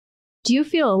Do you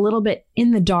feel a little bit in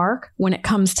the dark when it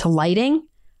comes to lighting?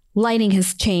 Lighting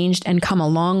has changed and come a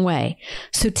long way.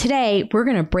 So today we're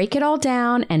going to break it all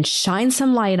down and shine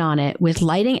some light on it with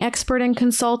lighting expert and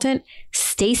consultant,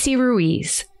 Staci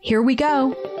Ruiz. Here we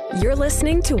go. You're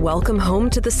listening to Welcome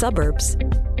Home to the Suburbs.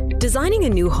 Designing a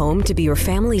new home to be your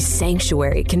family's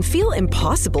sanctuary can feel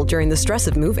impossible during the stress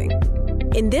of moving.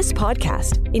 In this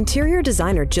podcast, interior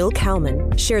designer Jill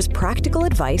Kalman shares practical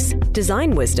advice,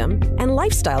 design wisdom, and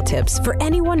lifestyle tips for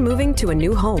anyone moving to a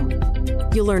new home.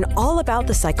 You'll learn all about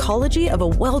the psychology of a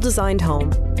well-designed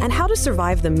home and how to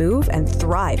survive the move and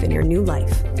thrive in your new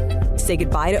life. Say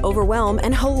goodbye to overwhelm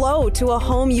and hello to a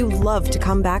home you love to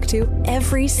come back to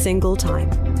every single time.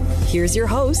 Here's your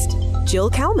host, Jill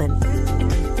Kalman.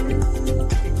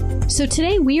 So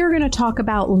today we are going to talk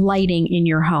about lighting in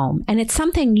your home, and it's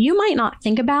something you might not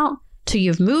think about till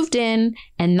you've moved in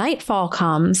and nightfall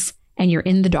comes and you're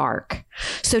in the dark.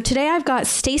 So today I've got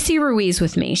Staci Ruiz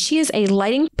with me. She is a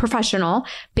lighting professional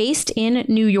based in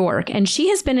New York, and she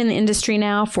has been in the industry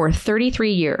now for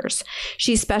 33 years.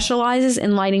 She specializes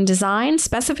in lighting design,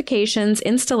 specifications,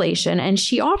 installation, and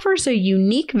she offers a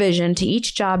unique vision to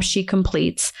each job she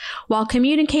completes while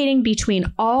communicating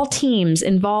between all teams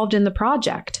involved in the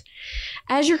project.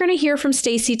 As you're going to hear from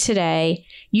Staci today,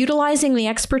 utilizing the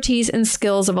expertise and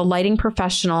skills of a lighting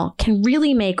professional can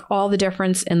really make all the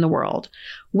difference in the world.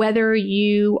 Whether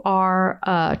you are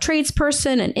a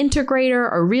tradesperson, an integrator,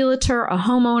 a realtor, a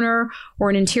homeowner, or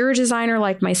an interior designer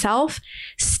like myself,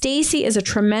 Staci is a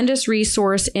tremendous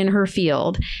resource in her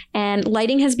field. And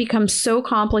lighting has become so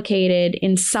complicated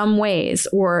in some ways,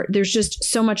 or there's just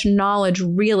so much knowledge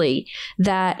really,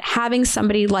 that having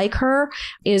somebody like her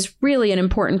is really an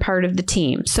important part of the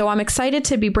team. So I'm excited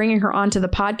to be bringing her onto the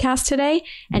podcast today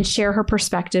and share her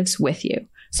perspectives with you.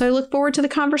 So I look forward to the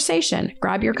conversation.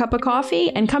 Grab your cup of coffee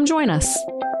and come join us.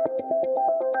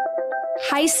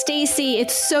 Hi, Staci.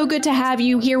 It's so good to have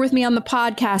you here with me on the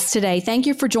podcast today. Thank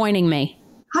you for joining me.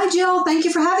 Hi, Jill. Thank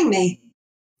you for having me.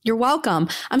 You're welcome.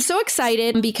 I'm so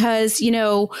excited because,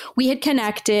 we had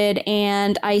connected,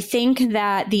 and I think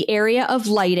that the area of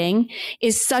lighting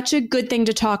is such a good thing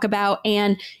to talk about.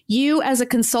 And you as a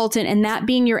consultant and that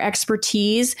being your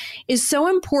expertise is so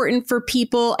important for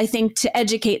people, I think, to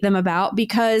educate them about,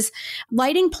 because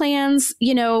lighting plans,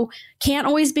 can't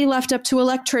always be left up to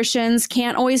electricians,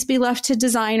 can't always be left to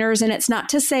designers. And it's not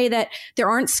to say that there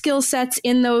aren't skill sets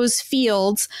in those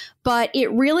fields, but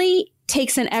it really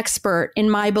takes an expert, in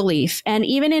my belief. And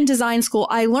even in design school,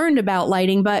 I learned about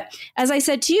lighting. But as I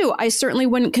said to you, I certainly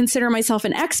wouldn't consider myself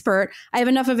an expert. I have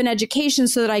enough of an education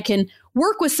so that I can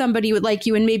work with somebody like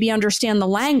you and maybe understand the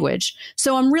language.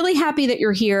 So I'm really happy that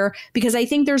you're here, because I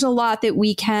think there's a lot that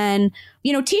we can,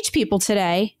 teach people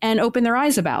today and open their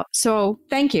eyes about. So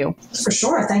thank you. For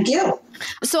sure. Thank you.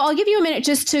 So I'll give you a minute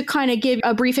just to kind of give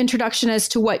a brief introduction as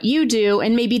to what you do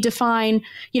and maybe define,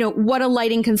 what a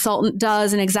lighting consultant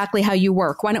does and exactly how you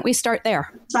work. Why don't we start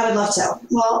there? I would love to.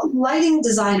 Well, lighting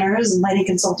designers and lighting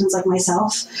consultants like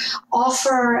myself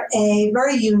offer a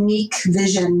very unique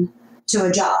vision to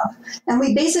a job. And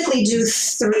we basically do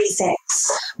three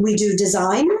things. We do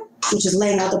design, which is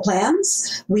laying out the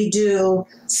plans. We do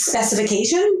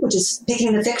specification, which is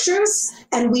picking the fixtures.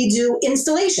 And we do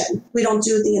installation. We don't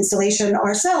do the installation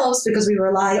ourselves because we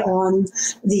rely on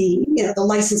the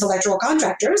licensed electrical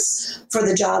contractors for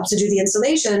the jobs to do the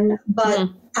installation. But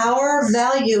our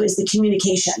value is the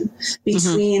communication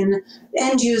between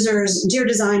end users, interior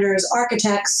designers,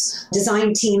 architects,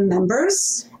 design team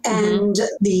members, and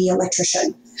the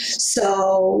electrician.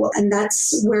 So, and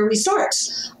that's where we start.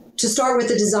 To start with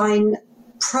the design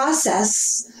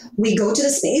process, we go to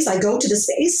the space, I go to the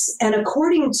space, and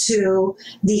according to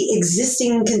the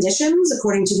existing conditions,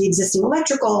 according to the existing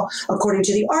electrical, according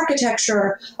to the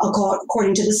architecture,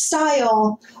 according to the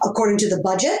style, according to the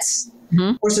budget,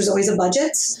 of course there's always a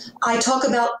budget, I talk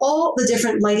about all the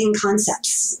different lighting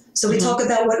concepts. So we talk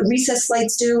about what recessed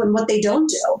lights do and what they don't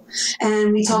do.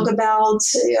 And we talk about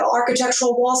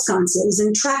architectural wall sconces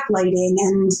and track lighting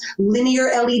and linear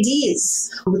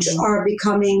LEDs, which are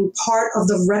becoming part of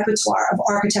the repertoire of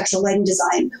architectural lighting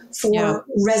design for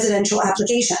residential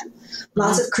application.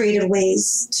 Lots of creative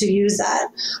ways to use that.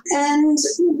 And,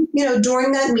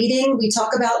 during that meeting, we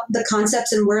talk about the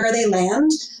concepts and where they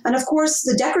land. And of course,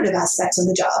 the decorative aspects of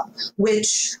the job,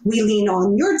 which we lean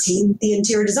on your team, the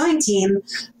interior design team,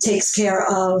 takes care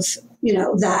of,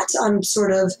 that. I'm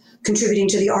sort of contributing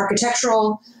to the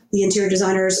architectural. The interior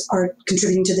designers are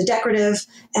contributing to the decorative,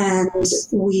 and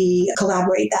we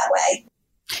collaborate that way.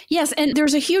 Yes. And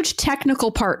there's a huge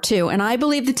technical part too. And I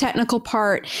believe the technical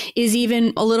part is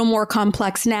even a little more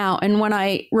complex now. And when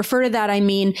I refer to that, I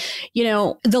mean,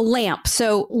 the lamp.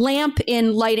 So lamp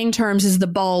in lighting terms is the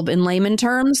bulb in layman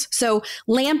terms. So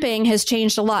lamping has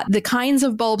changed a lot. The kinds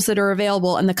of bulbs that are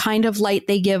available and the kind of light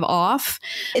they give off,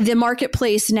 the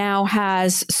marketplace now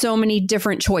has so many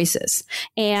different choices.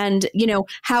 And,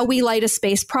 how we light a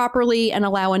space properly and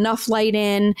allow enough light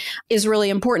in is really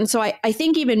important. So I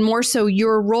think even more so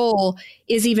your role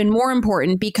is even more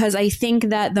important because I think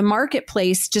that the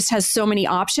marketplace just has so many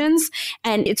options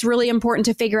and it's really important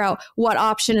to figure out what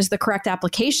option is the correct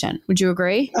application. Would you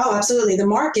agree? Oh, absolutely. The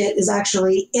market is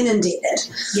actually inundated.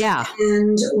 Yeah.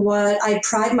 And what I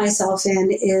pride myself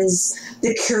in is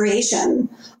the curation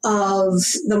of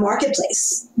the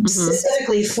marketplace,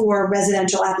 specifically for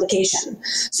residential application.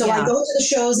 So I go to the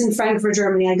shows in Frankfurt,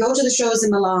 Germany. I go to the shows in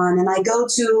Milan, and I go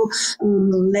to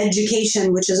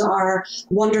Education, which is our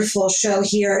wonderful show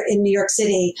here in New York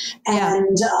City,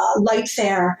 and Light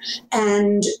Fair,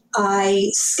 and I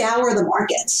scour the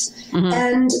market.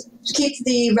 And keep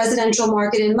the residential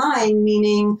market in mind,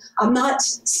 meaning I'm not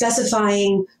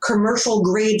specifying commercial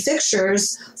grade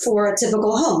fixtures for a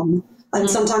typical home. And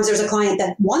sometimes there's a client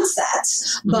that wants that,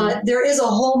 but there is a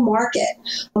whole market.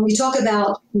 When we talk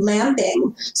about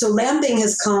lamping, so lamping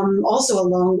has come also a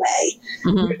long way.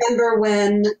 Remember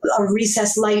when a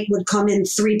recessed light would come in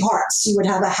 3 parts? You would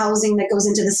have a housing that goes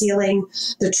into the ceiling,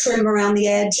 the trim around the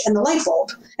edge, and the light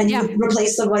bulb. And you would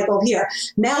replace the light bulb here.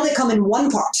 Now they come in 1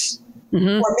 part.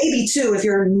 Or maybe 2 if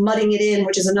you're mudding it in,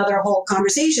 which is another whole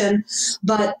conversation.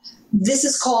 But this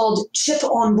is called chip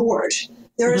on board.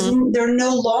 There are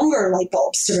no longer light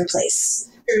bulbs to replace.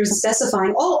 You're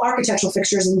specifying all architectural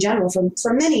fixtures in general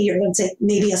for many years, let's say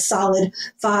maybe a solid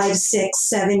 5, 6,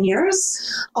 7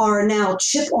 years, are now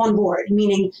chip on board,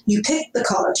 meaning you pick the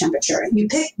color temperature, you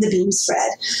pick the beam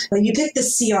spread, you pick the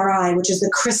CRI, which is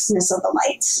the crispness of the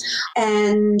lights,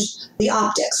 and the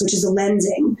optics, which is the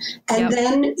lensing. And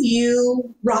then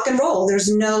you rock and roll.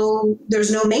 There's no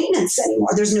maintenance anymore.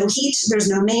 There's no heat. There's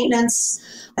no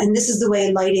maintenance. And this is the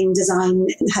way lighting design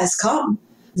has come.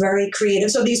 Very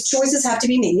creative. So these choices have to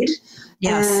be made.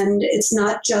 Yes. And it's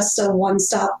not just a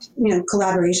one-stop,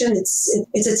 collaboration.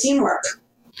 It's a teamwork.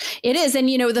 It is. And,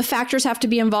 the factors have to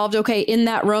be involved, in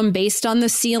that room based on the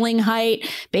ceiling height,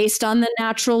 based on the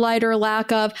natural light or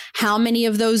lack of, how many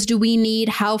of those do we need?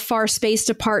 How far spaced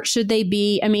apart should they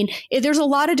be? I mean, there's a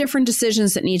lot of different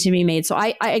decisions that need to be made. So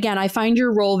I find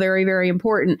your role very, very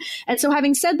important. And so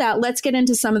having said that, let's get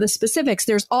into some of the specifics.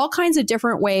 There's all kinds of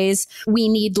different ways we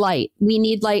need light. We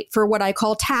need light for what I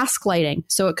call task lighting.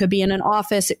 So it could be in an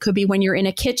office. It could be when you're in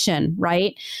a kitchen,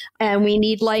 right? And we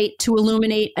need light to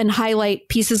illuminate and highlight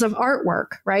pieces of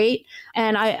artwork, right?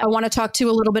 And I want to talk to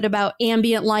you a little bit about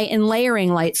ambient light and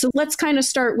layering light. So let's kind of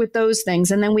start with those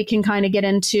things, and then we can kind of get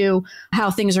into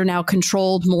how things are now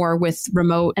controlled more with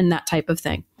remote and that type of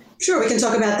thing. Sure, we can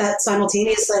talk about that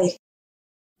simultaneously.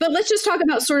 But let's just talk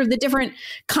about sort of the different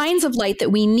kinds of light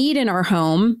that we need in our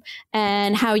home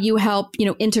and how you help,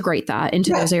 integrate that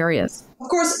into those areas. Of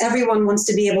course, everyone wants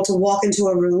to be able to walk into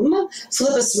a room,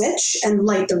 flip a switch, and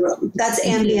light the room. That's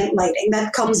ambient lighting.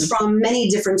 That comes from many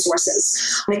different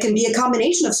sources. It can be a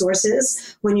combination of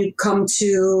sources when you come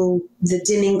to the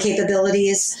dimming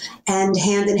capabilities, and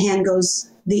hand in hand goes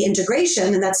the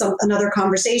integration. And that's another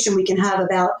conversation we can have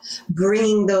about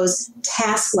bringing those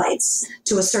task lights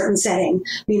to a certain setting.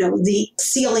 The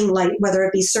ceiling light, whether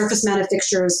it be surface mounted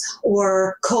fixtures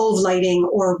or cove lighting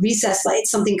or recessed lights,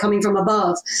 something coming from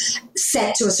above,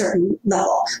 set to a certain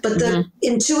level. But the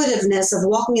intuitiveness of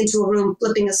walking into a room,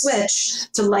 flipping a switch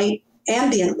to light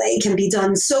ambiently can be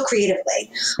done so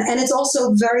creatively. And it's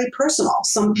also very personal.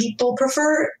 Some people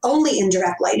prefer only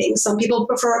indirect lighting. Some people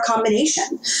prefer a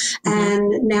combination.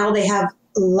 And now they have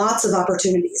lots of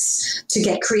opportunities to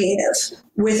get creative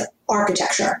with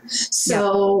architecture.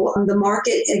 So the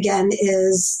market, again,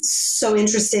 is so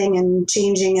interesting and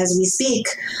changing as we speak.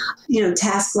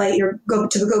 Task light, go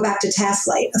back to task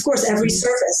light. Of course, every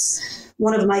surface.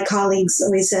 One of my colleagues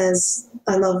always says,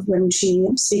 I love when she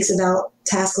speaks about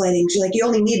task lighting. She's like, you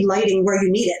only need lighting where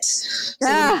you need it.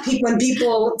 So when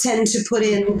people tend to put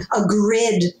in a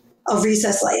grid of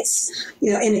recessed lights,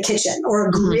 in a kitchen, or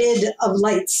a grid of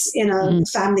lights in a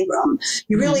family room,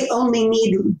 you really only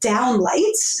need down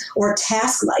lights or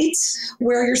task lights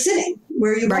where you're sitting,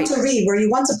 where you want to read, where you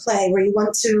want to play, where you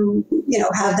want to,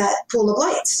 have that pool of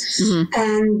lights.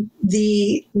 And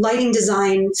the lighting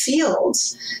design field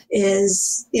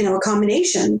is, a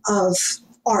combination of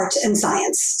art and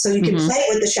science. So you can play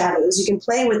with the shadows, you can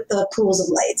play with the pools of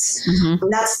lights.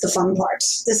 And that's the fun part.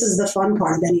 This is the fun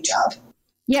part of any job.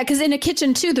 Yeah, because in a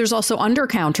kitchen too, there's also under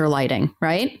counter lighting,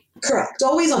 right? Correct.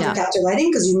 Always under counter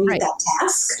lighting because you need that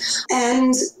task.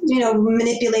 And,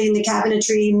 manipulating the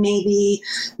cabinetry, maybe,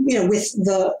 with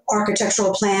the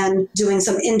architectural plan, doing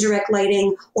some indirect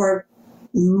lighting, or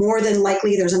more than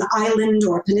likely there's an island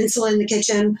or a peninsula in the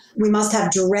kitchen. We must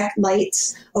have direct light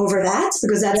over that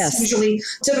because that's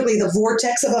typically the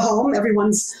vortex of a home.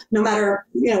 Everyone's, no matter,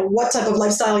 what type of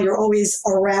lifestyle, you're always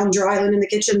around your island in the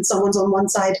kitchen. Someone's on one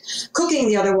side cooking,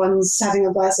 the other one's having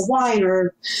a glass of wine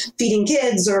or feeding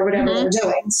kids or whatever they're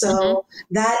doing. So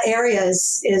that area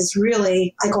is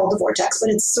really, I call it the vortex,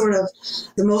 but it's sort of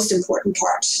the most important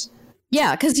part.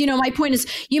 Yeah, because, my point is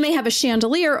you may have a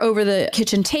chandelier over the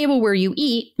kitchen table where you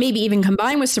eat, maybe even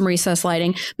combined with some recessed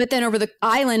lighting, but then over the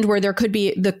island where there could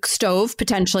be the stove,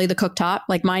 potentially the cooktop,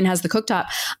 like mine has the cooktop.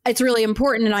 It's really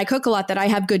important, and I cook a lot, that I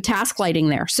have good task lighting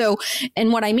there. So,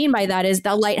 and what I mean by that is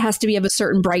the light has to be of a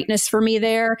certain brightness for me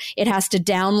there. It has to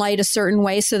downlight a certain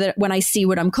way so that when I see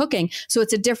what I'm cooking. So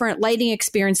it's a different lighting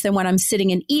experience than when I'm sitting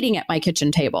and eating at my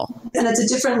kitchen table. And it's a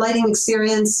different lighting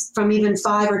experience from even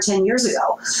 5 or 10 years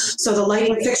ago. So the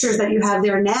lighting fixtures that you have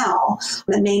there now,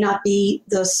 that may not be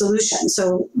the solution.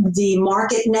 So the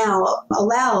market now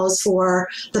allows for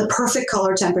the perfect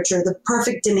color temperature, the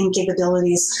perfect dimming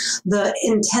capabilities, the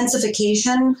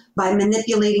intensification by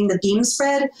manipulating the beam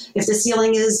spread. If the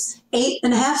ceiling is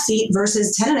 8.5 feet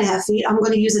versus 10.5 feet, I'm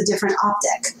going to use a different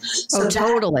optic. So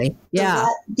totally. Yeah. So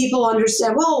that people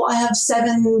understand, well, I have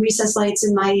 7 recessed lights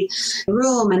in my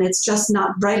room and it's just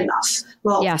not bright enough.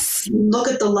 Well, look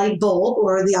at the light bulb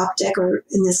or the optic, or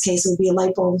in this case, it would be a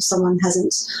light bulb if someone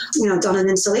hasn't, done an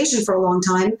installation for a long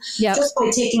time. Yep. Just by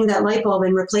taking that light bulb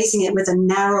and replacing it with a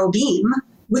narrow beam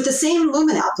with the same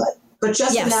lumen output, but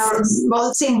just the narrow,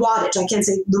 the same wattage. I can't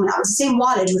say lumen output. It's the same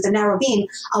wattage with a narrow beam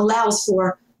allows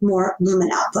for more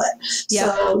lumen output.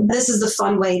 Yep. So this is the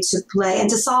fun way to play and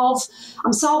to solve.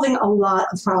 I'm solving a lot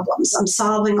of problems. I'm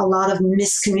solving a lot of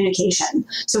miscommunication.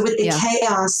 So with the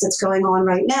chaos that's going on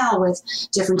right now with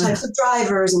different types of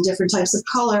drivers and different types of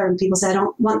color, and people say, I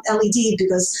don't want LED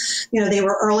because, they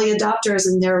were early adopters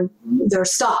and they're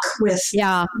stuck with,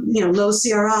 low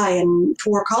CRI and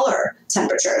poor color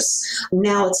temperatures.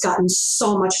 Now it's gotten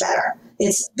so much better.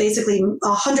 It's basically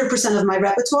 100% of my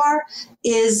repertoire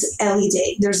is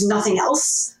LED. There's nothing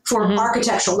else for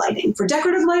architectural lighting. For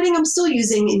decorative lighting, I'm still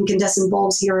using incandescent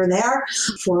bulbs here or there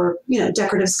for,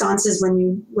 decorative sconces when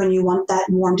you want that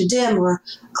warm to dim or,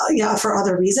 for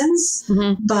other reasons.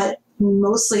 But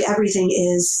mostly everything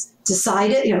is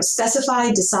decided,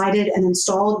 specified, decided, and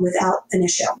installed without an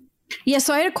issue. Yeah,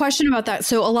 so I had a question about that.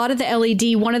 So a lot of the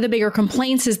LED, one of the bigger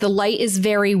complaints is the light is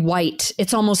very white.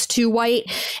 It's almost too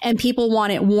white and people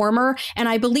want it warmer. And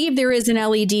I believe there is an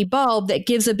LED bulb that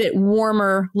gives a bit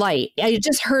warmer light. I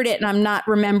just heard it and I'm not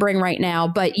remembering right now,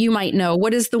 but you might know.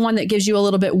 What is the one that gives you a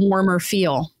little bit warmer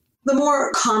feel? The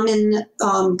more common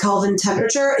Kelvin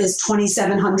temperature is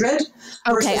 2,700.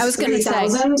 Okay, I was going to say.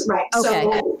 Right. Okay.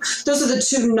 So those are the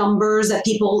two numbers that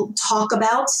people talk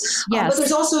about. Yes. But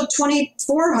there's also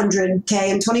 2,400K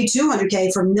and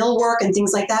 2,200K for millwork and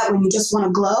things like that when you just want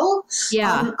to glow.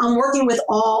 Yeah. I'm working with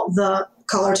all the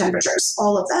color temperatures,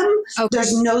 all of them. Okay.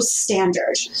 There's no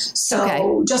standard.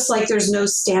 So just like there's no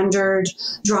standard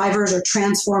drivers or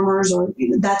transformers or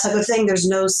that type of thing,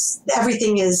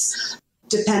 everything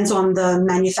depends on the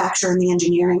manufacturer and the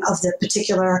engineering of the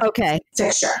particular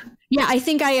fixture. Yeah, I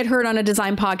think I had heard on a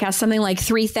design podcast something like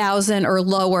 3,000 or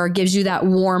lower gives you that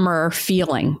warmer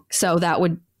feeling. So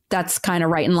that's kind of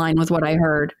right in line with what I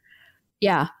heard.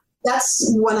 Yeah.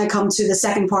 That's when I come to the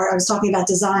second part. I was talking about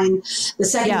design. The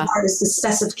second part is the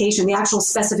specification. The actual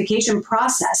specification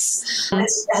process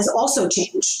has also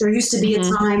changed. There used to be a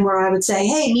time where I would say,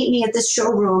 hey, meet me at this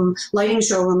lighting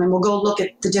showroom, and we'll go look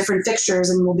at the different fixtures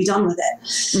and we'll be done with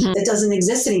it. It doesn't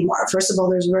exist anymore. First of all,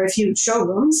 there's very few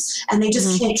showrooms and they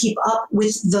just can't keep up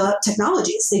with the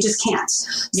technologies. They just can't.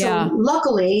 So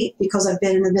luckily, because I've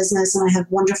been in the business and I have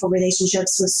wonderful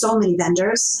relationships with so many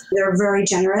vendors, they're very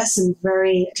generous and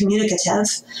very communicative.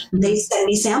 They send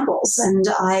me samples and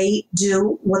I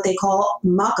do what they call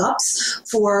mock-ups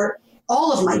for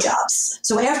all of my jobs.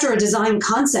 So after a design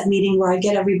concept meeting where I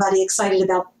get everybody excited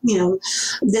about,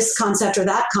 this concept or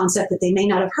that concept that they may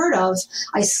not have heard of,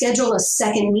 I schedule a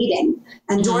second meeting.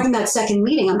 And during that second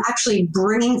meeting, I'm actually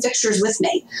bringing fixtures with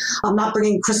me. I'm not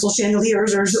bringing crystal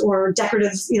chandeliers or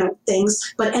decorative,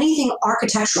 things, but anything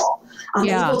architectural I'm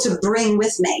able to bring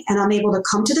with me. And I'm able to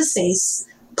come to the space,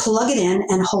 plug it in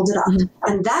and hold it up.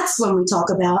 And that's when we talk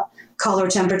about color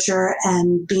temperature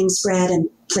and beam spread and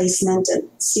placement and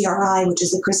CRI, which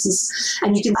is the Christmas,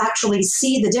 and you can actually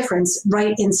see the difference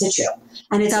right in situ.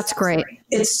 And that's great.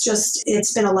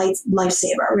 It's been a lifesaver.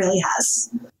 It really has.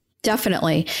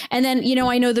 Definitely. And then,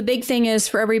 I know the big thing is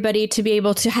for everybody to be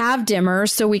able to have dimmers.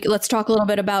 So let's talk a little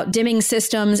bit about dimming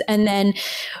systems and then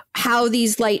how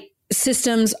these light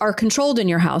systems are controlled in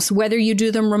your house, whether you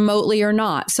do them remotely or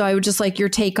not. So I would just like your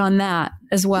take on that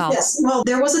as well. Yes. Well,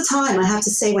 there was a time, I have to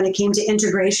say, when it came to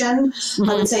integration,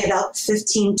 I would say about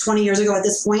 15, 20 years ago at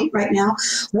this point right now,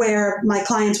 where my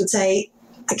clients would say,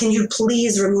 can you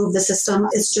please remove the system?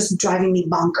 It's just driving me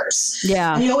bonkers.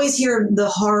 Yeah. And you always hear the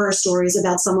horror stories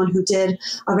about someone who did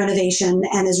a renovation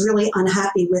and is really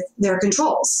unhappy with their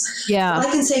controls. Yeah. But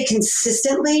I can say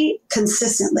consistently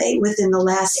within the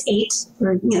last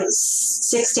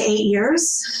 6 to 8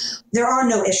 years, there are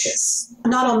no issues.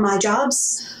 Not on my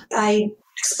jobs. I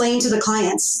explain to the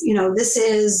clients, this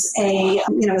is a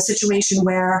situation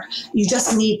where you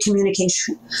just need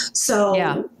communication. So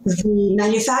the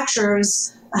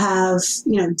manufacturers have,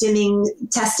 dimming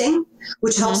testing,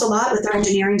 which helps a lot with their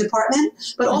engineering department.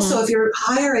 But also if you're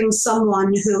hiring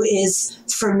someone who is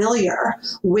familiar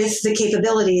with the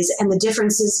capabilities and the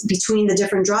differences between the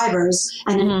different drivers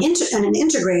and an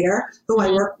integrator who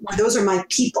I work with, those are my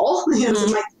people, those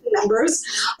are my members,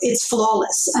 it's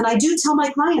flawless. And I do tell my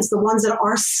clients, the ones that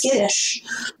are skittish,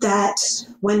 that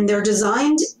when they're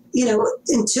designed,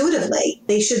 intuitively,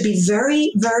 they should be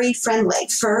very, very friendly,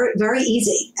 very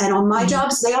easy. And on my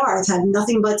jobs, they are. I've had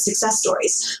nothing but success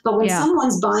stories. But when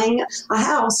someone's buying a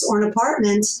house or an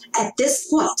apartment at this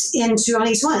point in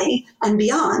 2020 and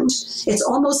beyond, it's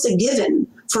almost a given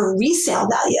for resale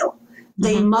value.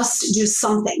 They must do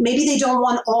something. Maybe they don't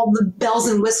want all the bells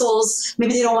and whistles.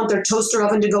 Maybe they don't want their toaster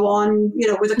oven to go on,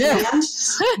 with a command.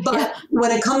 But when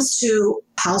it comes to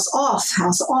house off,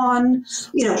 house on,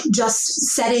 just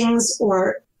settings,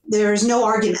 or there's no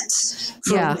argument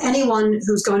from anyone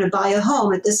who's going to buy a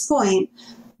home at this point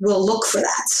will look for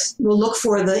that. Will look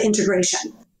for the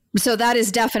integration. So that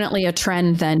is definitely a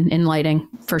trend then in lighting,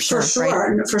 for sure.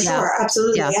 For sure.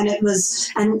 Absolutely. Yeah.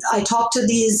 And I talked to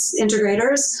these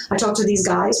integrators, I talked to these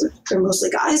guys, they're mostly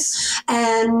guys,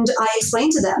 and I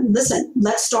explained to them, listen,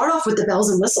 let's start off with the bells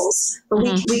and whistles, but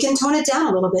we can tone it down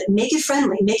a little bit, make it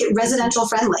friendly, make it residential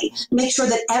friendly, make sure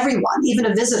that everyone, even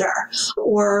a visitor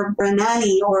or a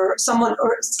nanny or someone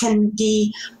can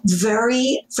be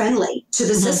very friendly to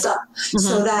the system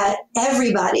so that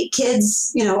everybody,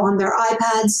 kids, on their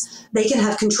iPads, they can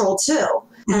have control too.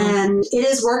 And it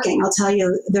is working. I'll tell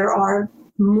you, there are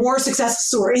more success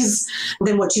stories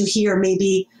than what you hear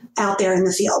maybe out there in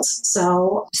the field.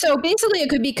 So basically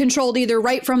it could be controlled either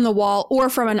right from the wall or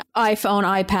from an iPhone,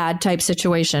 iPad type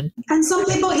situation. And some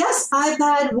people, yes,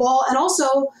 iPad, wall, and also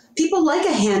people like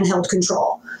a handheld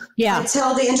control. Yeah. I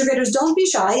tell the integrators, don't be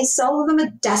shy. Sell them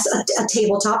a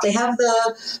tabletop. They have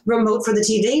the remote for the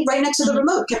TV. Right next to the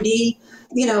remote can be,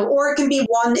 or it can be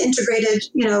one integrated,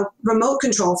 remote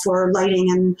control for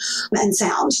lighting and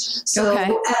sound. So,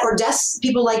 or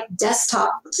people like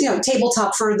desktop,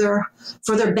 tabletop for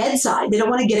their bedside. They don't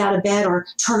want to get out of bed or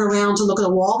turn around to look at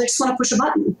the wall. They just want to push a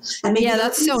button. And maybe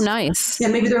that's so nice. Yeah,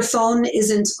 maybe their phone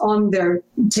isn't on their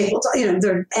tabletop,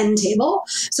 their end table.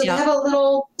 So they have a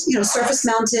little, surface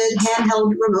mounted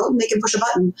handheld remote, and they can push a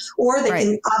button. Or they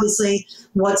can, obviously,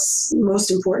 what's most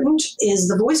important is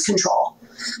the voice control.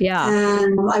 Yeah.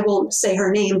 And I won't say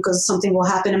her name because something will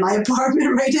happen in my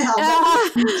apartment right now.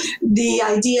 But the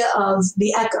idea of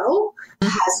the Echo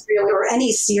has really, or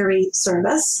any Siri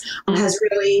service has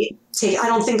really I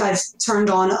don't think I've turned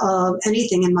on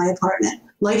anything in my apartment,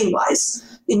 lighting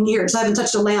wise, in years. I haven't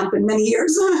touched a lamp in many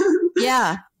years.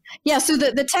 Yeah. So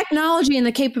the technology and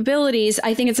the capabilities,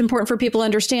 I think it's important for people to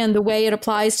understand the way it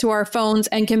applies to our phones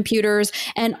and computers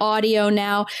and audio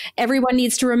now. Everyone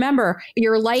needs to remember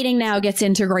your lighting now gets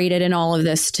integrated in all of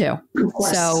this too. Of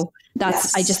course. So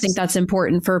I just think that's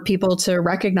important for people to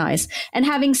recognize. And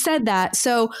having said that,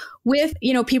 so with,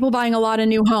 people buying a lot of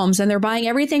new homes and they're buying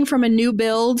everything from a new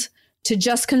build to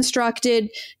just constructed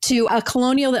to a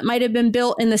colonial that might have been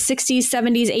built in the 60s,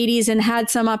 70s, 80s and had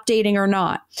some updating or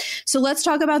not. So let's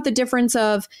talk about the difference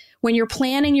of when you're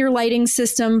planning your lighting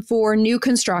system for new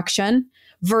construction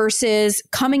versus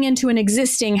coming into an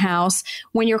existing house.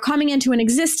 When you're coming into an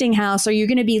existing house, are you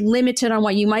going to be limited on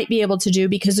what you might be able to do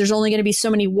because there's only going to be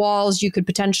so many walls you could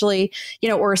potentially,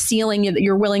 or a ceiling that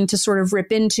you're willing to sort of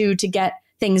rip into to get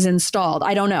things installed?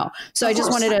 I don't know. So I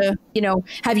just wanted to,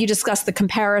 have you discuss the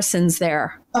comparisons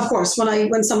there. Of course,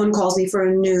 when someone calls me for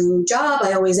a new job,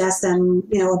 I always ask them,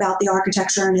 about the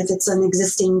architecture, and if it's an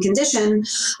existing condition,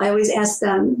 I always ask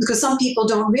them, because some people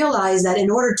don't realize that in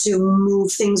order to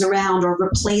move things around or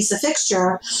replace a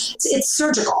fixture, it's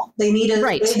surgical. They need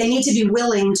they need to be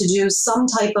willing to do some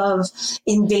type of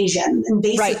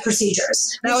invasive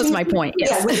procedures. That was my point.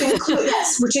 Yes. Yeah,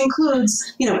 which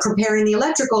includes preparing the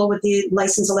electrical with the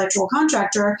licensed electrical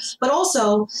contractor, but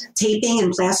also taping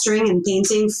and plastering and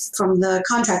painting from the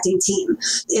contracting team.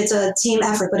 It's a team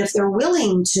effort, but if they're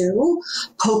willing to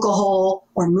poke a hole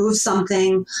or move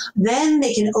something, then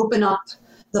they can open up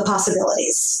the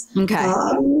possibilities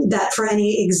that for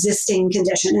any existing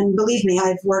condition. And believe me,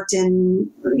 I've worked in,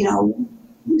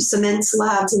 cement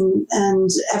slabs and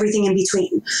everything in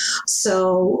between.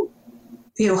 So,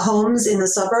 homes in the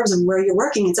suburbs and where you're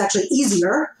working, it's actually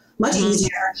much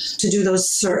easier to do those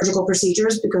surgical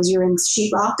procedures because you're in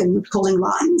sheetrock and pulling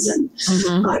lines and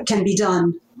can be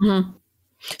done. Mm-hmm.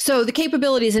 So the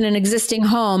capabilities in an existing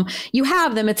home, you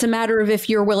have them. It's a matter of if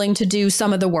you're willing to do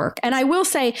some of the work. And I will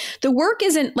say the work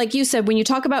isn't, like you said, when you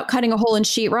talk about cutting a hole in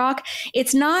sheetrock,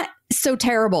 it's not so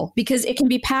terrible because it can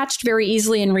be patched very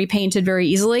easily and repainted very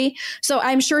easily. So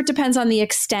I'm sure it depends on the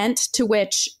extent to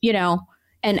which,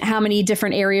 and how many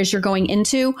different areas you're going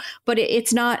into, but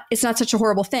it's not such a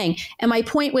horrible thing. And my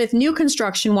point with new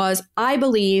construction was, I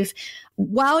believe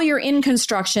while you're in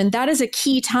construction, that is a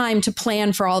key time to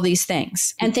plan for all these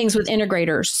things and things with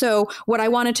integrators. So what I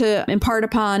wanted to impart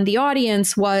upon the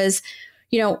audience was,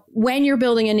 when you're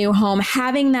building a new home,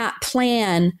 having that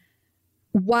plan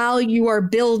while you are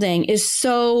building is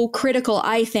so critical,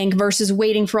 I think, versus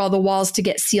waiting for all the walls to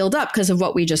get sealed up because of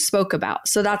what we just spoke about.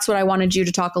 So that's what I wanted you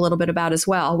to talk a little bit about as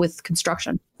well with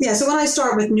construction. Yeah, so when I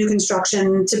start with new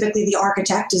construction, typically the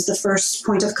architect is the first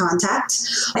point of contact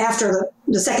after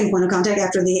the second point of contact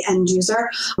after the end user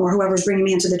or whoever's bringing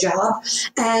me into the job.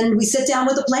 And we sit down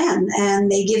with a plan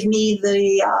and they give me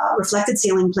the reflected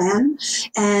ceiling plan.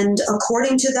 And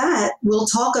according to that, we'll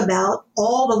talk about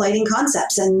all the lighting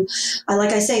concepts. And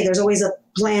like I say, there's always a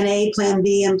plan A, plan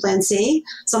B, and plan C.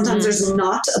 Sometimes there's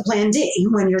not a plan D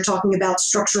when you're talking about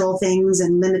structural things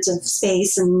and limits of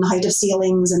space and height of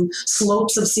ceilings and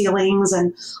slopes of ceilings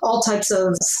and all types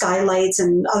of skylights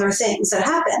and other things that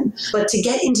happen. But to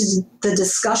get into the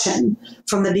discussion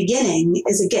from the beginning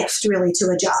is a gift really to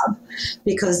a job,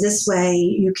 because this way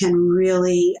you can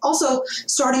really also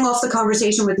starting off the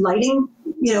conversation with lighting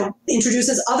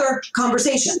introduces other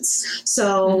conversations.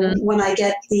 So when I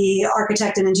get the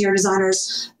architect and interior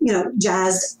designers,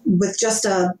 jazzed with just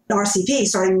a RCP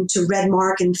starting to red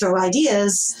mark and throw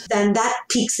ideas, then that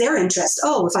piques their interest.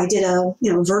 Oh, if I did a,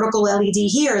 vertical LED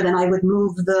here, then I would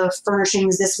move the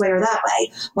furnishings this way or that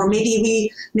way. Or maybe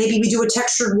we do a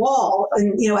textured wall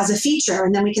and, as a feature,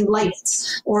 and then we can light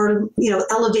it. Or,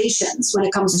 elevations when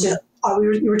it comes to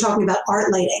we were talking about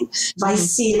art lighting. If I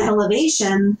see an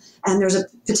elevation and there's a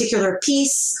particular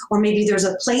piece, or maybe there's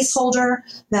a placeholder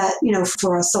that,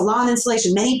 for a salon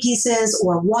installation, many pieces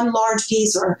or one large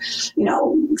piece or,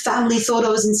 family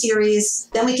photos in series,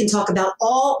 then we can talk about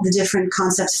all the different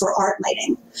concepts for art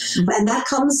lighting. And that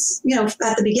comes,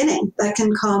 at the beginning. That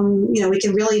can come, we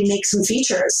can really make some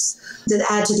features that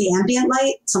add to the ambient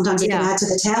light. Sometimes it can add to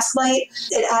the task light.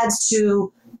 It adds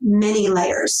to many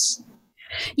layers.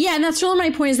 Yeah. And that's really my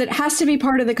point, is that it has to be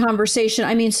part of the conversation.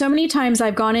 I mean, so many times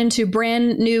I've gone into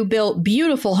brand new built,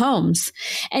 beautiful homes,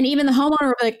 and even the homeowner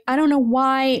will be like, I don't know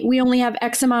why we only have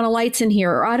X amount of lights in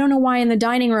here. Or I don't know why in the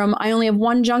dining room, I only have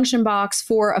one junction box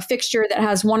for a fixture that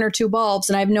has one or two bulbs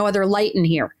and I have no other light in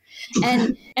here.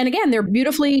 And again, they're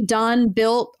beautifully done,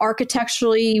 built,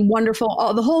 architecturally wonderful,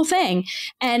 the whole thing.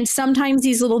 And sometimes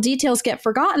these little details get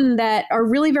forgotten that are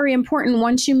really very important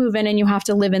once you move in and you have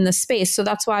to live in the space. So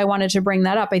that's why I wanted to bring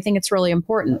that up. I think it's really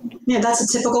important. Yeah, that's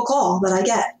a typical call that I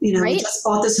get. Right? We just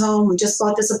bought this home, we just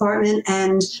bought this apartment,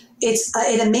 and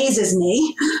it amazes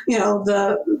me,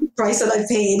 the price that I've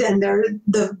paid, and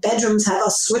the bedrooms have a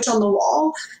switch on the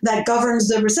wall that governs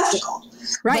the receptacle.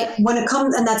 Right. But when it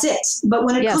comes, and that's it. But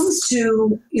when it comes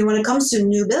to, when it comes to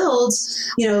new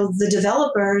builds, the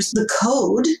developers, the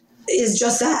code is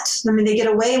just that. I mean, they get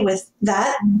away with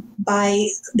that by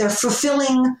they're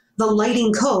fulfilling the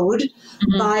lighting code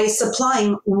by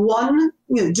supplying one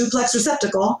duplex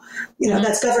receptacle,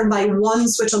 that's governed by one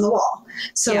switch on the wall.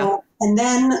 So, and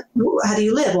then how do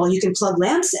you live? Well, you can plug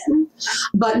lamps in,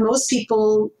 but most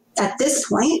people at this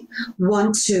point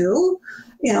want to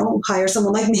hire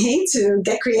someone like me to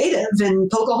get creative and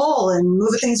poke a hole and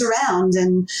move things around.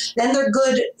 And then they're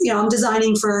good.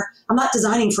 I'm not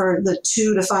designing for the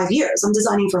 2 to 5 years. I'm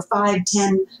designing for 5,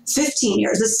 10, 15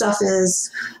 years. This stuff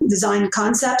is design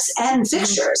concepts, and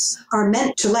fixtures are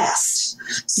meant to last.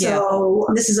 So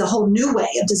this is a whole new way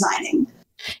of designing.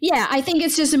 Yeah, I think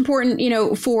it's just important,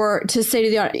 to say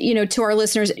to our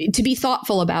listeners to be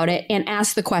thoughtful about it and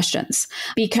ask the questions,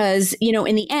 because,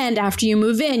 in the end, after you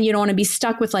move in, you don't want to be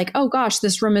stuck with like, oh gosh,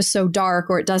 this room is so dark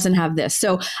or it doesn't have this.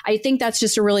 So I think that's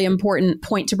just a really important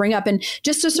point to bring up. And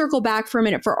just to circle back for a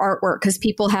minute for artwork, because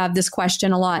people have this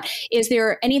question a lot. Is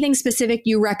there anything specific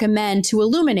you recommend to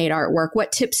illuminate artwork?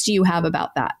 What tips do you have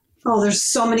about that? Oh, there's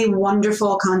so many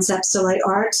wonderful concepts to light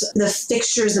art. The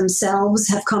fixtures themselves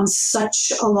have come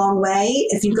such a long way.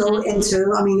 If you go into,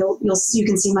 you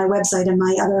can see my website and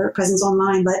my other presence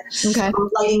online, but I'm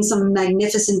lighting some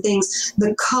magnificent things.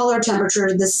 The color temperature,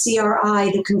 the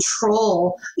CRI, the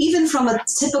control, even from a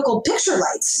typical picture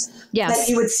light that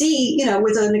you would see,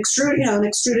 with an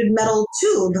extruded metal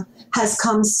tube, has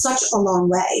come such a long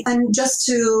way. And just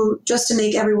to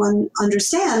make everyone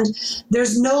understand,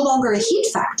 there's no longer a heat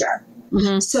factor.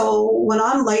 So when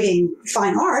I'm lighting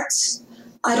fine art,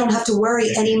 I don't have to worry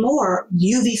anymore.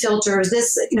 UV filters,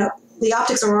 the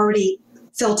optics are already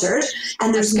filtered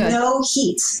and there's no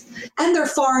heat, and they're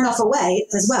far enough away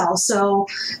as well. So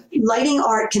lighting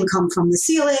art can come from the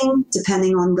ceiling,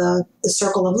 depending on the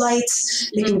circle of light.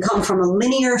 It can come from a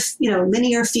linear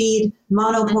feed,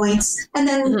 mono points, and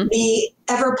then the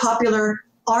ever popular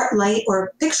art light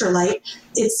or picture light.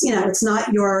 It's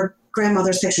not your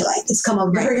grandmother's picture light. It's come a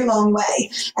very long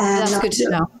way. And that's good to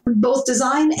know. Both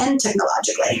design and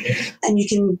technologically. And you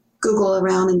can Google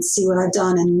around and see what I've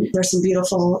done, and there's some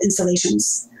beautiful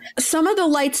installations. Some of the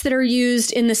lights that are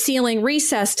used in the ceiling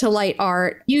recess to light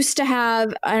art used to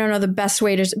have, I don't know the best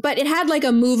way but it had like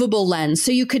a movable lens.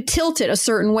 So you could tilt it a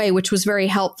certain way, which was very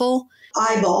helpful.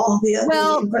 Eyeball.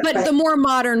 But the more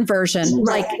modern version,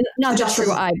 like not just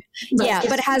through eye. Right. Yeah,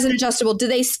 but it has an adjustable. Do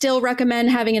they still recommend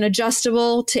having an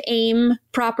adjustable to aim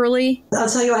properly? I'll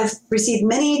tell you, I've received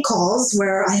many calls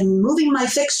where I'm moving my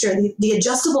fixture. The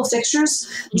adjustable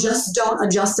fixtures just don't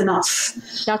adjust enough.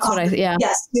 That's what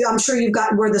Yes, I'm sure you've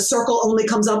got where the circle only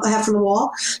comes up I have from the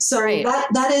wall. So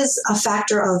that is a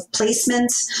factor of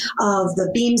placement, of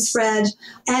the beam spread,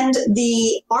 and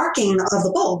the arcing of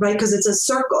the bulb, right? Because it's a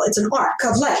circle, it's an arc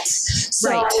of light.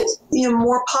 So,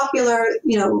 more popular,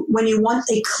 when you want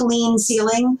a clean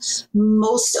ceiling,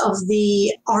 most of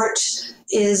the art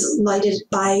is lighted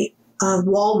by a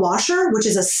wall washer, which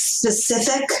is a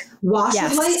specific wash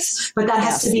of lights, but that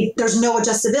has to be, there's no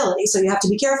adjustability. So you have to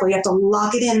be careful. You have to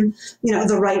lock it in,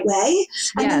 the right way.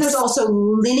 And then there's also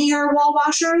linear wall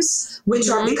washers, which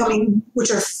are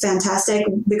fantastic,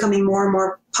 becoming more and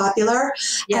more popular.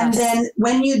 And then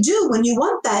when you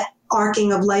want that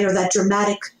arcing of light or that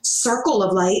dramatic circle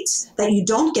of light that you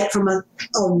don't get from a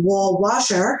wall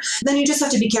washer, then you just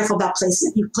have to be careful about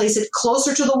placement. You place it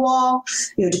closer to the wall,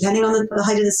 depending on the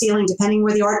height of the ceiling, depending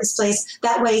where the art is placed.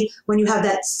 That way, when you have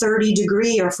that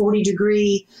 30-degree or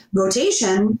 40-degree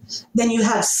rotation, then you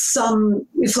have some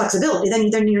flexibility.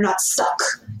 Then you're not stuck.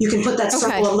 You can put that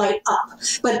circle of light up.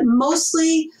 But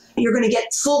mostly, you're going to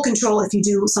get full control if you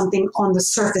do something on the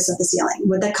surface of the ceiling,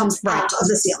 where that comes out of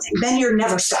the ceiling. Then you're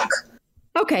never stuck.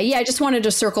 Okay. Yeah. I just wanted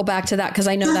to circle back to that because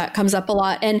I know that comes up a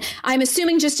lot. And I'm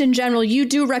assuming just in general, you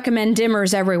do recommend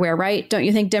dimmers everywhere, right? Don't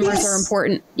you think dimmers are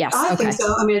important? Yes. I think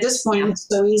so. I mean, at this point, it's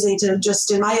so easy to just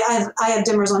dim. I have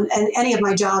dimmers on any of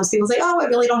my jobs. People say, oh, I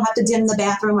really don't have to dim the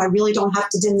bathroom. I really don't have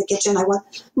to dim the kitchen.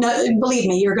 No, believe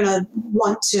me, you're going to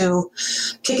want to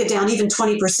kick it down. Even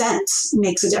 20%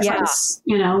 makes a difference,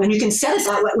 and you can set it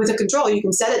that way with a control. You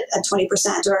can set it at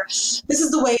 20%, or this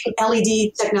is the way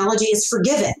LED technology is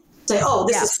forgiven. Say, oh,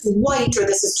 this is too white or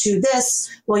this is too this.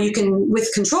 Well, you can, with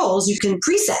controls, you can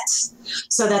preset.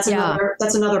 So that's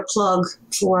another plug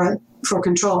for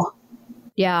control.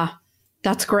 Yeah.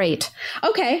 That's great.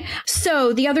 Okay.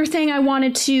 So the other thing I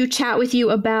wanted to chat with you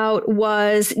about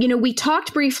was, we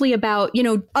talked briefly about,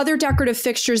 other decorative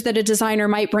fixtures that a designer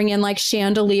might bring in, like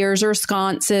chandeliers or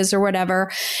sconces or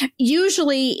whatever.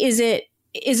 Usually, is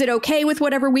it okay with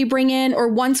whatever we bring in? Or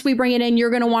once we bring it in, you're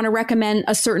going to want to recommend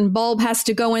a certain bulb has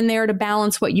to go in there to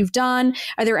balance what you've done?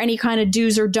 Are there any kind of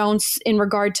do's or don'ts in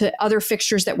regard to other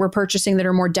fixtures that we're purchasing that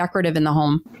are more decorative in the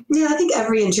home? Yeah, I think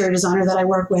every interior designer that I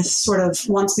work with sort of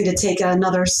wants me to take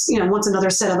wants another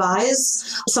set of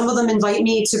eyes. Some of them invite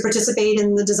me to participate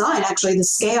in the design, actually the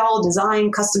scale,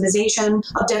 design, customization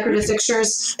of decorative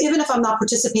fixtures. Even if I'm not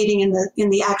participating in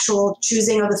the actual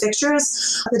choosing of the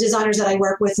fixtures, the designers that I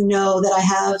work with know that I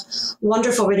have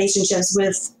wonderful relationships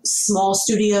with small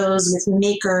studios, with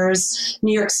makers.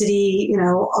 New York City,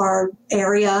 our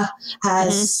area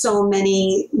has so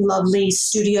many lovely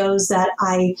studios that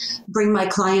I bring my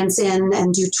clients in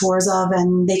and do tours of,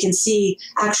 and they can see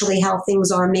actually how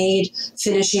things are made,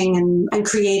 finishing and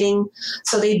creating.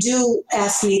 So they do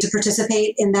ask me to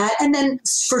participate in that. And then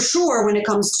for sure, when it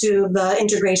comes to the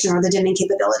integration or the dimming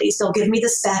capabilities, they'll give me the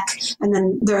spec and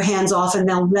then they're hands off and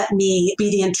they'll let me be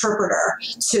the interpreter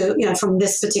to, from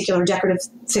this particular decorative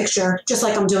fixture, just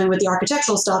like I'm doing with the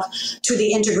architectural stuff, to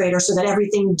the integrator so that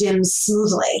everything dims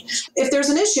smoothly. If there's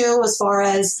an issue as far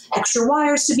as extra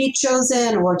wires to be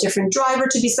chosen or a different driver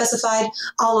to be specified,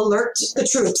 I'll alert the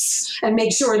troops and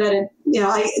make sure that it,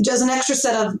 just an extra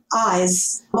set of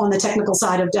eyes on the technical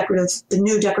side of the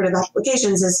new decorative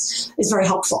applications is very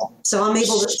helpful. So I'm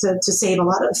able to save a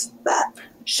lot of that.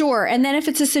 Sure. And then if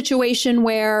it's a situation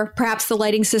where perhaps the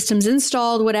lighting system's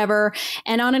installed, whatever,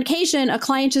 and on occasion, a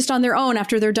client just on their own,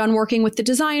 after they're done working with the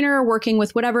designer, working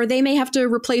with whatever, they may have to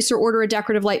replace or order a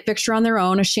decorative light fixture on their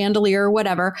own, a chandelier or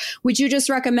whatever. Would you just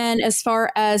recommend, as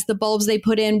far as the bulbs they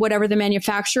put in, whatever the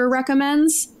manufacturer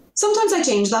recommends? Sometimes I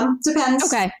change them. Depends.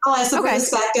 Okay. I'll ask them for the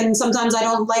spec, and sometimes I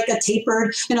don't like a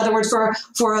tapered. In other words,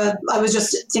 I was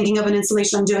just thinking of an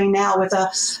installation I'm doing now with a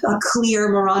clear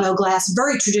Murano glass,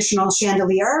 very traditional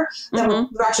chandelier that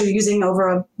we're actually using over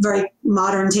a very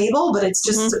modern table, but it's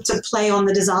just to play on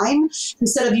the design.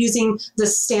 Instead of using the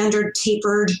standard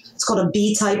tapered, it's called a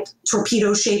B-type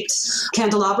torpedo-shaped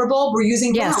candelabra bulb, we're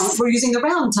using round. We're using the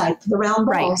round type, the round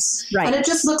balls. Right. And it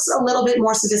just looks a little bit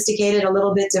more sophisticated, a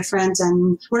little bit different,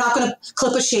 and we're not going to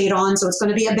clip a shade on, so it's going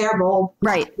to be a bare bulb.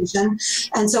 Right.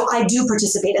 And so I do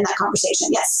participate in that conversation,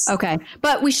 yes. Okay.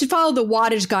 But we should follow the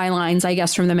wattage guidelines, I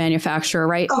guess, from the manufacturer,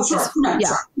 right? Oh, sure. Sure.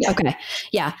 Yeah. Okay.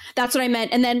 Yeah, that's what I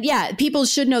meant. And then, people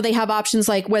should know they have options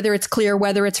like whether it's clear,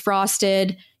 whether it's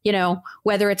frosted,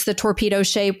 whether it's the torpedo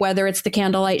shape, whether it's the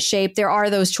candlelight shape. There are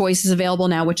those choices available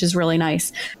now, which is really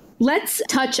nice. Let's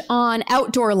touch on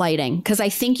outdoor lighting, because I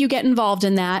think you get involved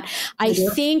in that. I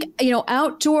think,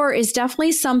 outdoor is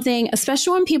definitely something,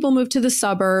 especially when people move to the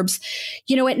suburbs.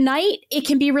 At night, it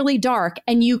can be really dark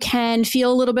and you can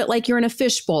feel a little bit like you're in a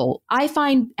fishbowl. I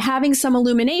find having some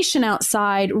illumination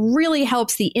outside really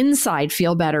helps the inside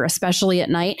feel better, especially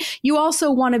at night. You also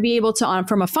want to be able to,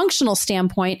 from a functional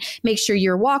standpoint, make sure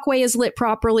your walkway is lit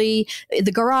properly,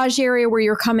 the garage area where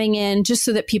you're coming in, just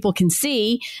so that people can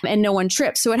see and no one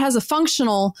trips. So it has a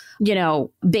functional,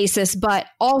 basis, but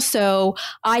also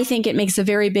I think it makes a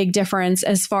very big difference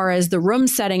as far as the room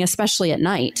setting, especially at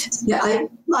night. Yeah,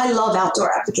 I love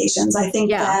outdoor applications. I think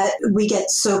that we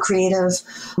get so creative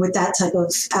with that type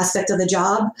of aspect of the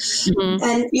job.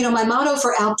 And, my motto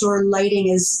for outdoor lighting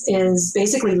is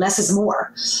basically less is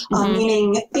more,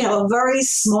 meaning, a very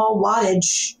small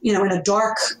wattage, in a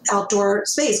dark outdoor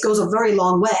space goes a very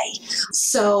long way.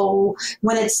 So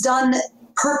when it's done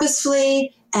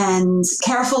purposefully and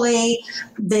carefully,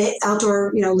 the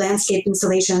outdoor, landscape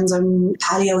installations and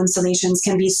patio installations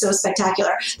can be so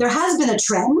spectacular. There has been a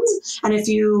trend, and if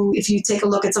you take a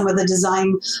look at some of the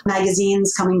design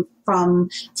magazines coming from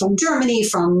Germany,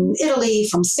 from Italy,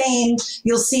 from Spain,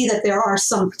 you'll see that there are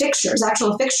some fixtures,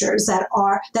 actual fixtures that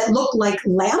look like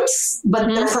lamps,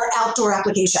 but they're for outdoor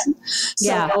application.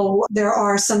 So there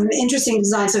are some interesting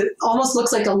designs. So it almost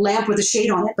looks like a lamp with a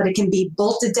shade on it, but it can be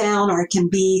bolted down or it can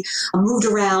be moved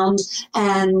around,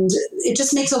 and it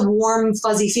just makes a warm,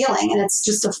 fuzzy feeling. And it's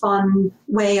just a fun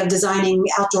way of designing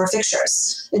outdoor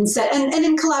fixtures instead, and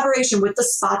in collaboration with the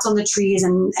spots on the trees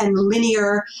and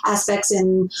linear aspects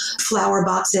in flower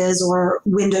boxes or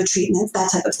window treatments, that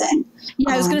type of thing.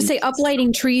 Yeah, I was going to say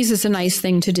uplighting trees is a nice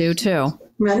thing to do too.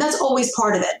 And that's always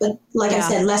part of it. But like I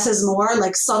said, less is more.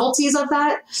 Like subtleties of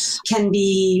that can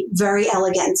be very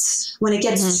elegant. When it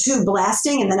gets too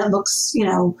blasting and then it looks,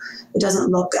 it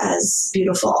doesn't look as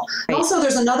beautiful. Right. Also,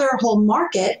 there's another whole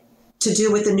market to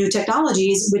do with the new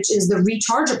technologies, which is the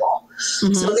rechargeable.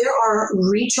 So there are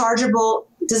rechargeable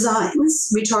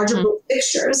designs, rechargeable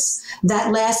fixtures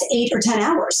that last 8 or 10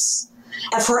 hours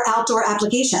for outdoor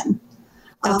application.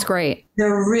 That's great.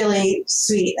 They're really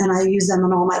sweet, and I use them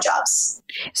on all my jobs.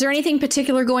 Is there anything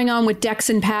particular going on with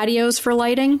decks and patios for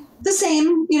lighting? The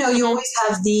same. You always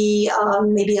have the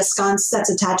maybe a sconce that's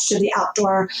attached to the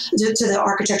outdoor, to the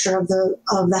architecture of the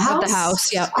house. Of the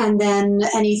house, yeah. And then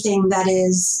anything that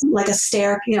is like a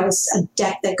stair, a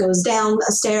deck that goes down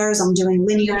a stairs. I'm doing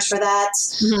linears for that,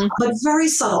 but very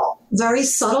subtle.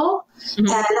 And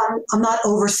I'm not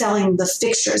overselling the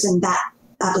fixtures in that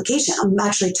application. I'm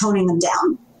actually toning them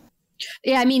down.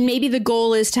 Yeah, I mean, maybe the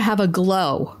goal is to have a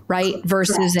glow, right?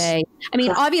 Versus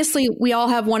obviously we all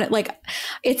have one, like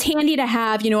it's handy to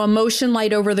have, a motion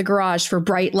light over the garage for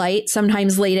bright light,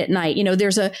 sometimes late at night.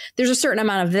 There's a certain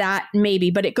amount of that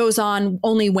maybe, but it goes on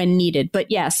only when needed. But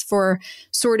yes, for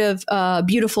sort of a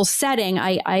beautiful setting,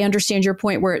 I understand your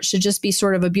point where it should just be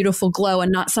sort of a beautiful glow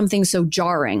and not something so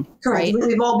jarring. Correct. Right?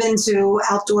 We've all been to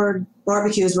outdoor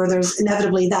barbecues where there's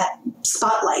inevitably that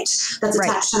spotlight that's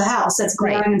attached to the house that's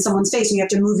glaring in someone's face, and you have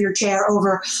to move your chair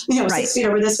over, 6 feet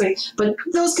over this way. But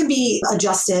those can be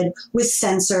adjusted with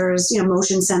sensors,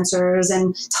 motion sensors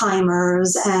and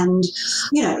timers and,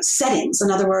 settings. In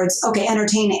other words, outdoor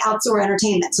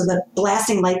entertainment. So the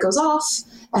blasting light goes off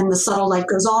and the subtle light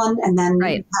goes on, and then you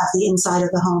have the inside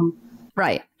of the home.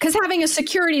 Right. Because having a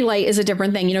security light is a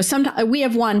different thing. Sometimes we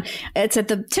have one, it's at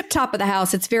the tip top of the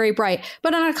house. It's very bright.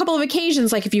 But on a couple of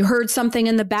occasions, like if you heard something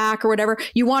in the back or whatever,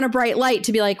 you want a bright light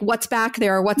to be like, what's back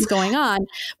there or what's going on?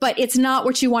 But it's not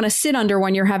what you want to sit under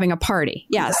when you're having a party.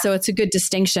 Yeah. So it's a good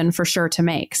distinction for sure to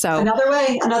make. So another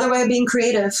way of being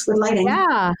creative with lighting.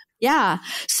 Yeah. Yeah.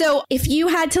 So if you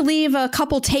had to leave a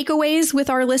couple takeaways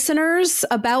with our listeners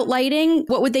about lighting,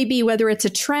 what would they be? Whether it's a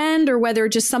trend or whether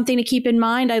just something to keep in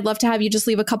mind, I'd love to have you just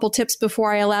leave a couple tips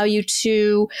before I allow you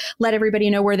to let everybody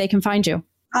know where they can find you.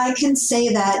 I can say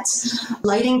that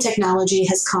lighting technology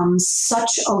has come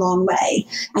such a long way,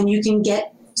 and you can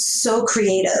get so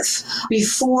creative.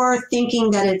 Before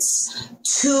thinking that it's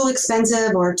too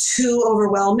expensive or too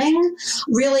overwhelming,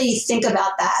 really think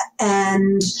about that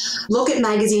and look at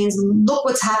magazines, look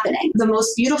what's happening. The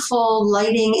most beautiful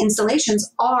lighting installations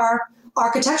are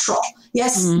architectural.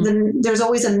 Yes, there's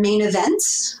always a main event,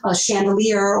 a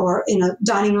chandelier or in a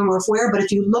dining room or foyer, but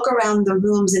if you look around the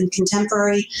rooms in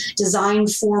contemporary design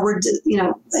forward,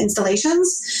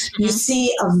 installations, you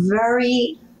see a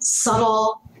very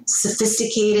subtle,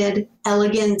 sophisticated,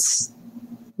 elegant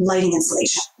lighting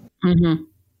installation. Mm-hmm.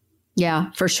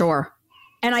 Yeah, for sure.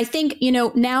 And I think,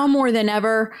 now more than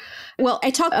ever, I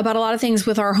talk about a lot of things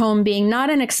with our home being not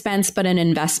an expense, but an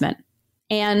investment.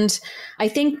 And I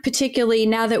think particularly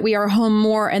now that we are home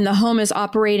more and the home is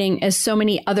operating as so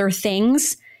many other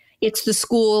things, it's the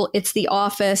school, it's the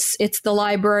office, it's the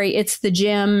library, it's the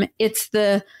gym, it's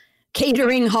the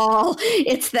catering hall,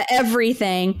 it's the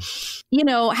everything.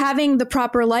 Having the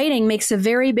proper lighting makes a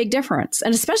very big difference.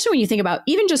 And especially when you think about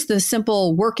even just the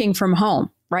simple working from home,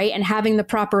 right? And having the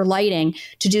proper lighting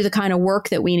to do the kind of work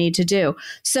that we need to do.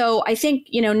 So I think,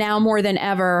 now more than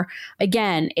ever,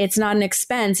 again, it's not an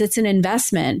expense, it's an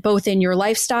investment, both in your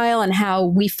lifestyle and how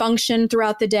we function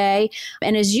throughout the day.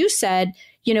 And as you said,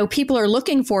 people are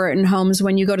looking for it in homes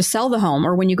when you go to sell the home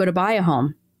or when you go to buy a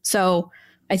home. So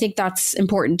I think that's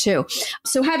important too.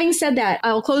 So having said that,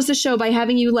 I'll close the show by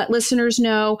having you let listeners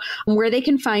know where they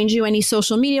can find you, any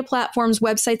social media platforms,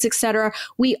 websites, etc.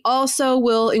 We also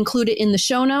will include it in the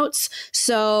show notes,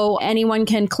 so anyone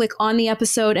can click on the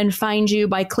episode and find you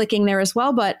by clicking there as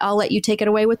well. But I'll let you take it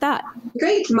away with that.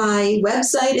 Great. My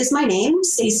website is my name,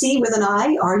 Staci with an I,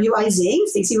 Ruiz,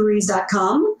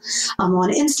 staciruiz.com. I'm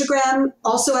on Instagram,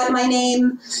 also at my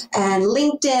name, and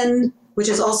LinkedIn, which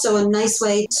is also a nice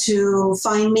way to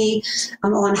find me.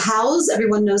 I'm on Houzz.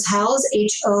 Everyone knows Houzz,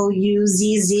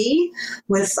 Houzz,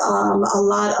 with a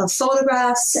lot of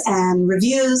photographs and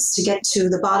reviews to get to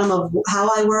the bottom of how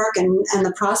I work and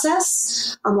the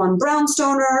process. I'm on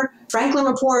Brownstoner, Franklin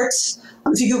Report.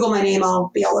 If you Google my name,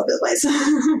 I'll be all over the place.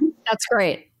 That's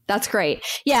great. That's great.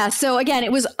 Yeah. So again,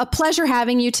 it was a pleasure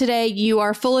having you today. You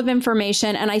are full of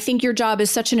information, and I think your job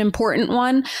is such an important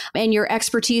one, and your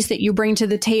expertise that you bring to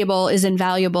the table is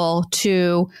invaluable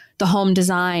to the home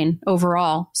design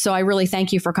overall. So I really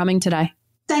thank you for coming today.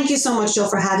 Thank you so much, Jill,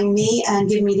 for having me and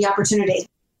giving me the opportunity.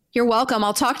 You're welcome.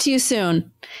 I'll talk to you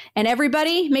soon. And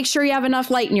everybody, make sure you have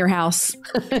enough light in your house.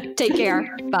 Take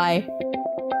care. Bye.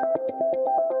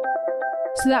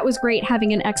 So that was great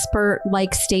having an expert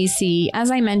like Staci. As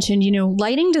I mentioned,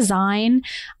 lighting design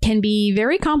can be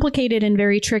very complicated and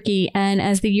very tricky. And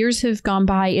as the years have gone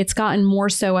by, it's gotten more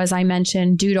so, as I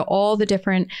mentioned, due to all the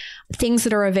different things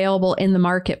that are available in the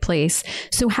marketplace.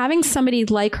 So having somebody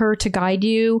like her to guide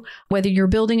you, whether you're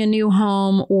building a new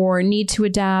home or need to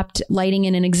adapt lighting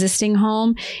in an existing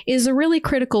home, is a really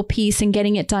critical piece, and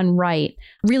getting it done right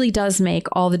really does make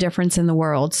all the difference in the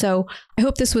world. So I I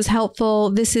hope this was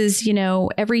helpful. This is,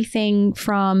 everything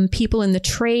from people in the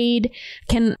trade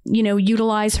can,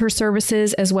 utilize her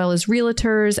services, as well as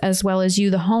realtors, as well as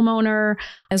you, the homeowner,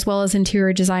 as well as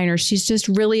interior designers. She's just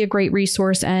really a great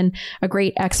resource and a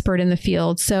great expert in the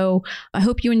field. So I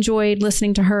hope you enjoyed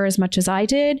listening to her as much as I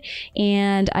did.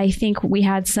 And I think we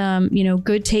had some,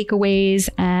 good takeaways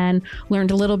and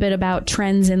learned a little bit about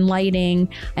trends in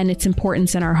lighting and its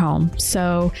importance in our home.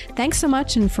 So thanks so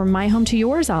much. And from my home to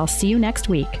yours, I'll see you next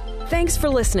week. Thanks for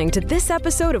listening to this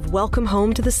episode of Welcome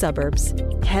Home to the Suburbs.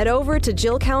 Head over to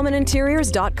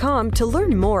JillKalmanInteriors.com to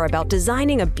learn more about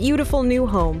designing a beautiful new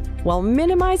home while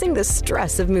minimizing the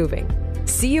stress of moving.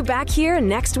 See you back here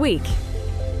next week.